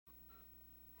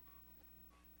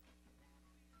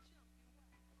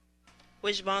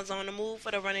Wishbone's on the move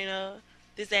for the running of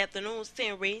this afternoon's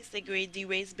 10 race, the grade D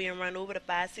race being run over the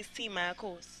 516-mile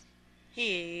course.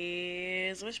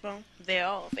 Here's Wishbone. They're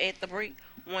off at the break.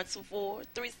 1, 2, 4,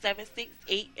 3, 7, 6,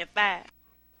 8, and 5.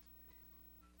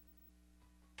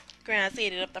 Ground's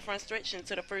headed up the front stretch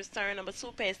into the first turn. Number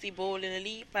 2, Passy Bull in the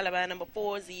lead, followed by number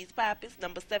 4, Z's Poppins,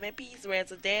 number 7, P's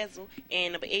Razzle Dazzle,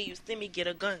 and number 8, Usemi Get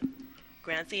a Gun.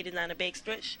 Ground's headed down the back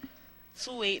stretch.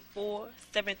 2, 8, 4,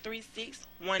 7, 3, 6,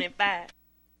 1, and 5.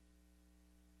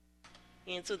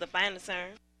 Into the final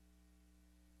turn.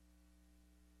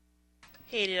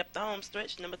 Headed up the home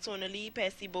stretch. Number 2 in the lead,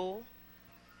 Passy Bull.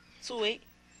 2, 8,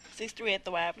 6, 3 at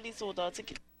the wide. Please hold all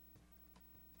ticket.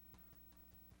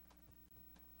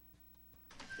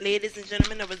 Ladies and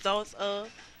gentlemen, the results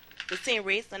of the 10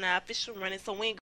 race are now official running. So win.